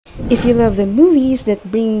If you love the movies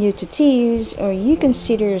that bring you to tears, or you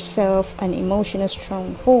consider yourself an emotional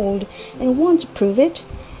stronghold and want to prove it,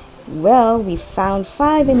 well, we found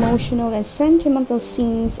 5 emotional and sentimental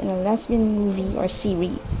scenes in a lesbian movie or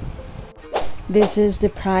series. This is the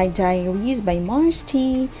Pride Diaries by Mars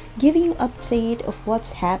T, giving you update of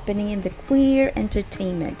what's happening in the queer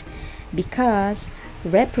entertainment, because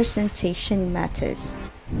representation matters.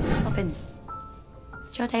 Poppins,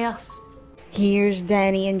 it's your day off. Here's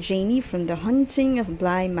Danny and Jamie from The Haunting of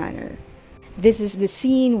Bly Manor. This is the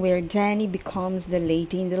scene where Danny becomes the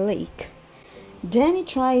lady in the lake. Danny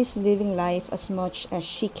tries living life as much as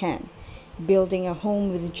she can, building a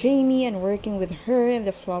home with Jamie and working with her in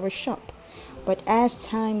the flower shop. But as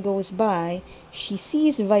time goes by, she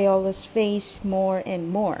sees Viola's face more and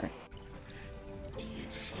more. Do you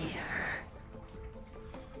see her?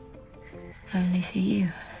 I only see you.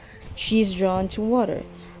 She's drawn to water,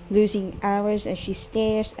 losing hours as she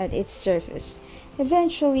stares at its surface.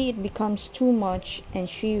 Eventually, it becomes too much and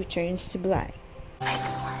she returns to Bly. I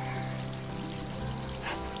saw her.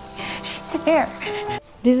 She's there.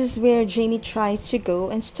 This is where Jamie tries to go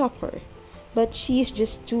and stop her, but she's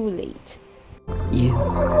just too late. You,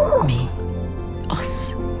 me,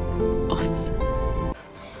 us.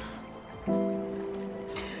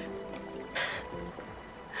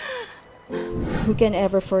 Who can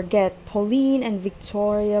ever forget Pauline and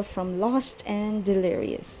Victoria from Lost and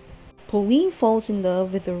Delirious? Pauline falls in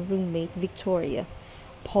love with her roommate Victoria.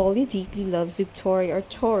 Polly deeply loves Victoria or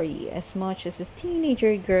Tori as much as a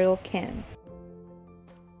teenager girl can.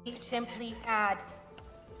 Simply add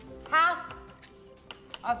half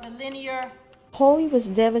of the linear. Polly was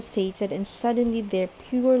devastated and suddenly their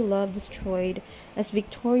pure love destroyed as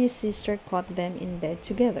Victoria's sister caught them in bed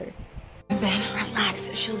together. Ben, relax.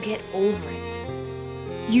 She'll get over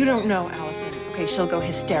it. You don't know Allison. Okay, she'll go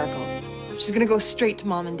hysterical. She's gonna go straight to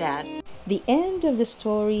mom and dad. The end of the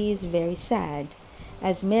story is very sad,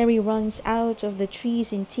 as Mary runs out of the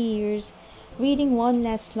trees in tears, reading one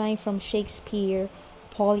last line from Shakespeare.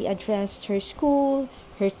 Polly addressed her school,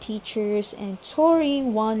 her teachers, and Tori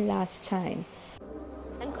one last time.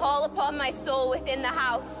 And call upon my soul within the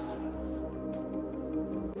house.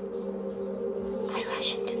 I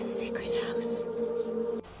rush into the secret house.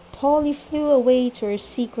 Polly flew away to her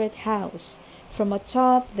secret house, from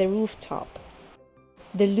atop the rooftop.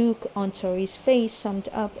 The look on Tori's face summed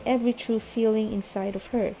up every true feeling inside of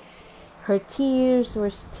her. Her tears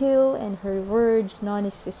were still and her words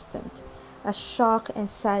non-existent, as shock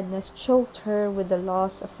and sadness choked her with the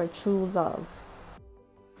loss of her true love.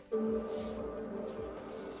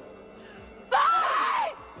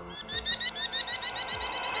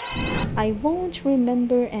 I won't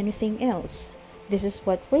remember anything else. This is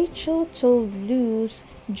what Rachel told Luz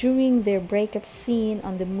during their breakup scene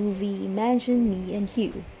on the movie Imagine Me and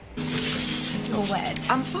You. You're wet.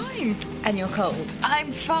 I'm fine. And you're cold.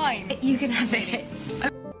 I'm fine. You can have it.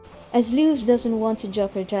 As Luz doesn't want to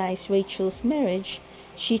jeopardize Rachel's marriage,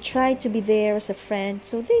 she tried to be there as a friend,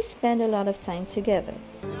 so they spend a lot of time together.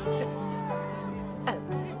 I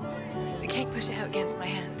can't push it out against my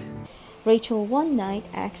hand. Rachel one night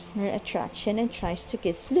acts on her attraction and tries to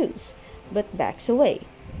kiss Luz, but backs away.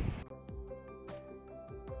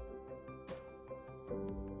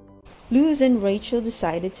 Luz and Rachel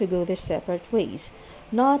decided to go their separate ways,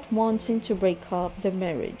 not wanting to break up their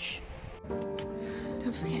marriage.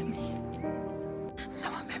 Don't forget me. I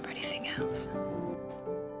won't remember anything else.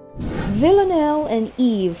 Villanelle and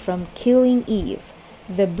Eve from Killing Eve,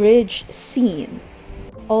 the bridge scene.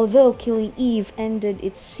 Although Killing Eve ended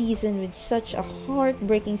its season with such a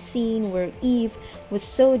heartbreaking scene where Eve was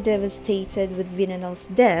so devastated with Villanelle's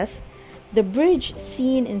death, the bridge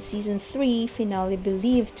scene in season 3 finale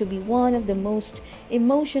believed to be one of the most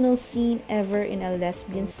emotional scenes ever in a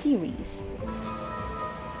lesbian series.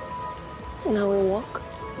 Now we walk,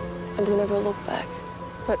 and we never look back.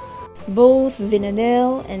 But both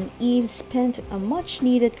Villanelle and Eve spent a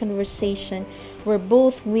much-needed conversation where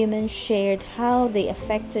both women shared how they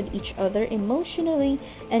affected each other emotionally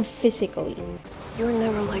and physically. you were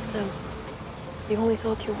never like them. You only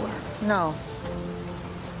thought you were. No.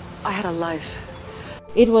 I had a life.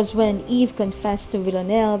 It was when Eve confessed to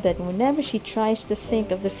Villanelle that whenever she tries to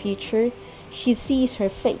think of the future, she sees her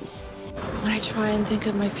face. When I try and think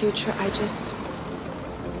of my future, I just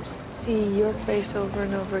see your face over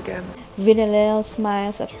and over again. Villanelle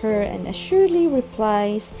smiles at her and assuredly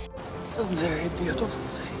replies, It's a very beautiful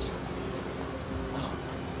face.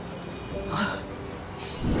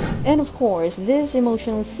 and of course, this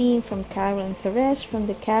emotional scene from Carol and Therese from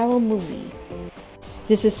the Carol movie.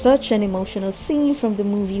 This is such an emotional scene from the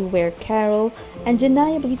movie where Carol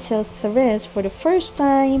undeniably tells Therese for the first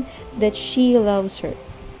time that she loves her.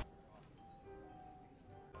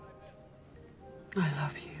 I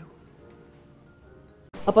love you.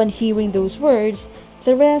 Upon hearing those words,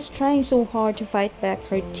 Therese trying so hard to fight back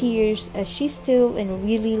her tears as she still and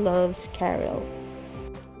really loves Carol.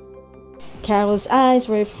 Carol's eyes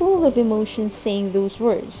were full of emotion saying those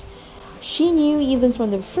words. She knew even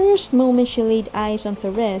from the first moment she laid eyes on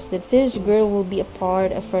Therese that this girl will be a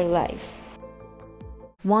part of her life.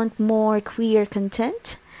 Want more queer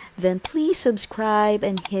content? Then please subscribe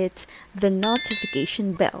and hit the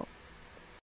notification bell.